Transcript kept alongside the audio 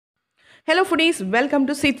Hello foodies, welcome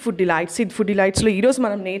to Sid food delights. Sid food డిలైట్స్లో ఈరోజు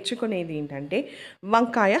మనం నేర్చుకునేది ఏంటంటే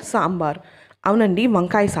వంకాయ సాంబార్. అవునండి,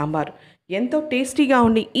 వంకాయ సాంబారు ఎంతో టేస్టీగా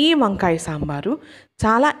ఉండి ఈ వంకాయ సాంబారు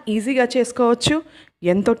చాలా ఈజీగా చేసుకోవచ్చు,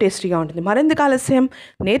 ఎంతో టేస్టీగా ఉంటుంది. మరెందుకు ఆలస్యం,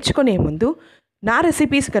 నేర్చుకునే ముందు నా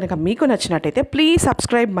రెసిపీస్ కనుక మీకు నచ్చినట్టయితే please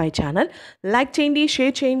subscribe my channel. Like చేయండి,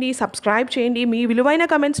 షేర్ చేయండి, సబ్స్క్రైబ్ చేయండి. మీ విలువైన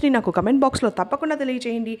కమెంట్స్ని నాకు కమెంట్ బాక్స్లో తప్పకుండా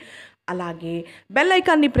తెలియజేయండి. అలాగే బెల్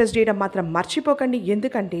ఐకాన్ని ప్రెస్ చేయడం మాత్రం మర్చిపోకండి,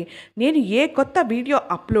 ఎందుకంటే నేను ఏ కొత్త వీడియో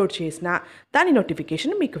అప్లోడ్ చేసినా దాని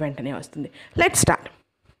నోటిఫికేషన్ మీకు వెంటనే వస్తుంది. Let's start.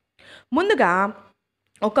 ముందుగా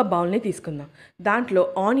ఒక బౌల్ని తీసుకుందాం. దాంట్లో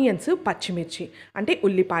ఆనియన్స్, పచ్చిమిర్చి అంటే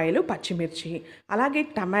ఉల్లిపాయలు, పచ్చిమిర్చి, అలాగే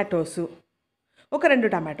టమాటోసు, ఒక 2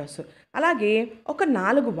 టమాటోస్, అలాగే ఒక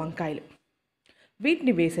 4 వంకాయలు,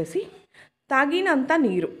 వీటిని వేసేసి తగినంత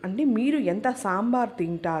నీరు, అంటే మీరు ఎంత సాంబార్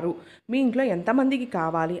తింటారు, మీ ఇంట్లో ఎంతమందికి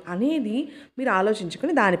కావాలి అనేది మీరు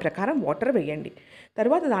ఆలోచించుకొని దాని ప్రకారం వాటర్ వేయండి.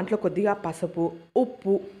 తర్వాత దాంట్లో కొద్దిగా పసుపు,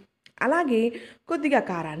 ఉప్పు, అలాగే కొద్దిగా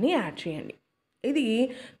కారాన్ని యాడ్ చేయండి. ఇది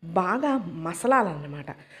బాగా మసలాలన్నమాట.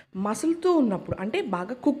 మసులుతూ ఉన్నప్పుడు అంటే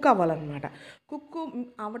బాగా కుక్ అవ్వాలన్నమాట. కుక్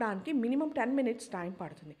అవ్వడానికి మినిమం 10 minutes టైం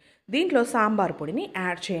పడుతుంది. దీంట్లో సాంబార్ పొడిని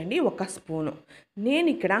యాడ్ చేయండి, 1 స్పూను. నేను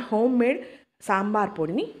ఇక్కడ హోమ్ మేడ్ సాంబార్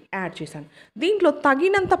పొడిని యాడ్ చేశాను. దీంట్లో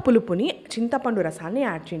తగినంత పులుపుని, చింతపండు రసాన్ని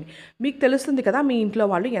యాడ్ చేయండి. మీకు తెలుస్తుంది కదా మీ ఇంట్లో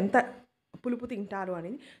వాళ్ళు ఎంత పులుపు తింటారు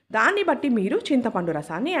అనేది, దాన్ని బట్టి మీరు చింతపండు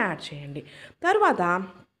రసాన్ని యాడ్ చేయండి. తర్వాత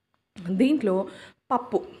దీంట్లో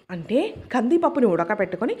పప్పు అంటే కందిపప్పుని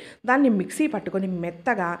ఉడకపెట్టుకొని దాన్ని మిక్సీ పట్టుకొని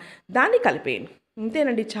మెత్తగా దాన్ని కలిపేయండి.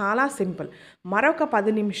 అంతేనండి, చాలా సింపుల్. మరొక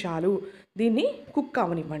 10 నిమిషాలు దీన్ని కుక్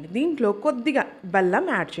అవనివ్వండి. దీంట్లో కొద్దిగా బెల్లం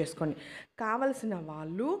యాడ్ చేసుకోండి. కావలసిన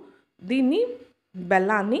వాళ్ళు దీన్ని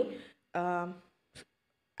బెల్లాన్ని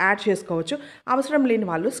యాడ్ చేసుకోవచ్చు, అవసరం లేని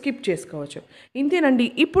వాళ్ళు స్కిప్ చేసుకోవచ్చు. ఇంతేనండి.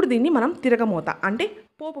 ఇప్పుడు దీన్ని మనం తిరగమూత అంటే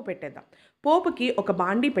పోపు పెట్టేద్దాం. పోపుకి ఒక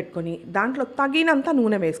బాండీ పెట్టుకొని దాంట్లో తగినంత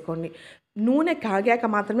నూనె వేసుకోండి. నూనె కాగాక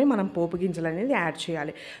మాత్రమే మనం పోపు గింజలు అనేది యాడ్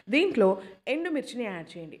చేయాలి. దీంట్లో ఎండుమిర్చిని యాడ్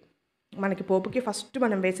చేయండి. మనకి పోపుకి ఫస్ట్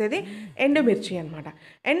మనం వేసేది ఎండుమిర్చి అనమాట.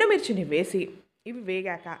 ఎండుమిర్చిని వేసి ఇవి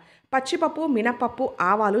వేగాక పచ్చిపప్పు, మినపప్పు,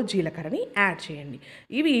 ఆవాలు, జీలకర్రని యాడ్ చేయండి.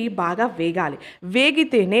 ఇవి బాగా వేగాలి.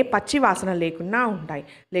 వేగితేనే పచ్చి వాసన లేకుండా ఉంటాయి,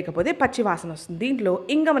 లేకపోతే పచ్చి వాసన వస్తుంది. దీంట్లో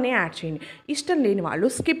ఇంగవని యాడ్ చేయండి. ఇష్టం లేని వాళ్ళు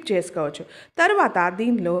స్కిప్ చేసుకోవచ్చు. తర్వాత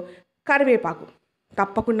దీనిలో కరివేపాకు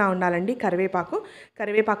తప్పకుండా ఉండాలండి.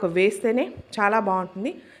 కరివేపాకు వేస్తేనే చాలా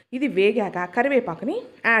బాగుంటుంది. ఇది వేగాక కరివేపాకుని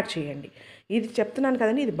యాడ్ చేయండి. ఇది చెప్తున్నాను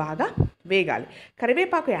కదండి, ఇది బాగా వేగాలి.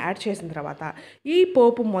 కరివేపాకు యాడ్ చేసిన తర్వాత ఈ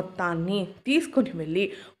పోపు మొత్తాన్ని తీసుకొని వెళ్ళి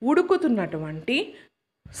ఉడుకుతున్నటువంటి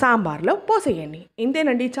సాంబార్లో పోసేయండి.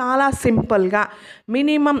 ఇంతేనండి, చాలా సింపుల్గా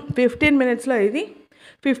మినిమం 15 minutesలో, ఇది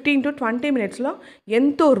 15 to 20 minutesలో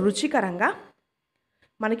ఎంతో రుచికరంగా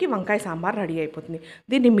మనకి వంకాయ సాంబార్ రెడీ అయిపోతుంది.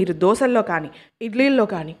 దీన్ని మీరు దోశల్లో కానీ, ఇడ్లీల్లో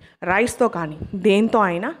కానీ, రైస్తో కానీ, దేంతో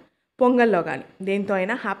అయినా, పొంగల్లో కానీ దేంతో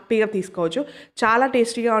అయినా హ్యాపీగా తీసుకోవచ్చు. చాలా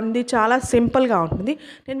టేస్టీగా ఉంటుంది, చాలా సింపుల్గా ఉంటుంది.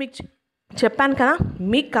 నేను మీకు చెప్పాను కదా,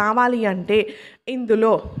 మీకు కావాలి అంటే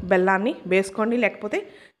ఇందులో బెల్లాన్ని వేసుకోండి, లేకపోతే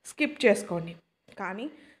స్కిప్ చేసుకోండి. కానీ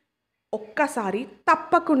ఒక్కసారి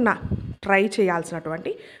తప్పకుండా ట్రై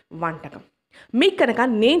చేయాల్సినటువంటి వంటకం. మీకు కనుక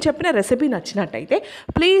నేను చెప్పిన రెసిపీ నచ్చినట్టయితే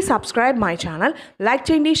please subscribe my channel. Like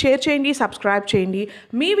చేయండి, షేర్ చేయండి, సబ్స్క్రైబ్ చేయండి.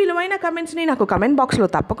 మీ విలువైన కమెంట్స్ని నాకు కమెంట్ బాక్స్లో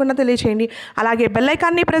తప్పకుండా తెలియచేయండి. అలాగే బెల్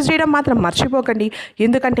ఐకాన్ని ప్రెస్ చేయడం మాత్రం మర్చిపోకండి,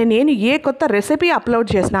 ఎందుకంటే నేను ఏ కొత్త రెసిపీ అప్లోడ్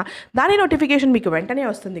చేసినా దాని నోటిఫికేషన్ మీకు వెంటనే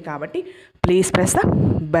వస్తుంది. కాబట్టి please press the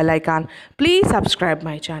bell icon. Please subscribe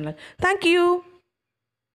my channel. Thank you.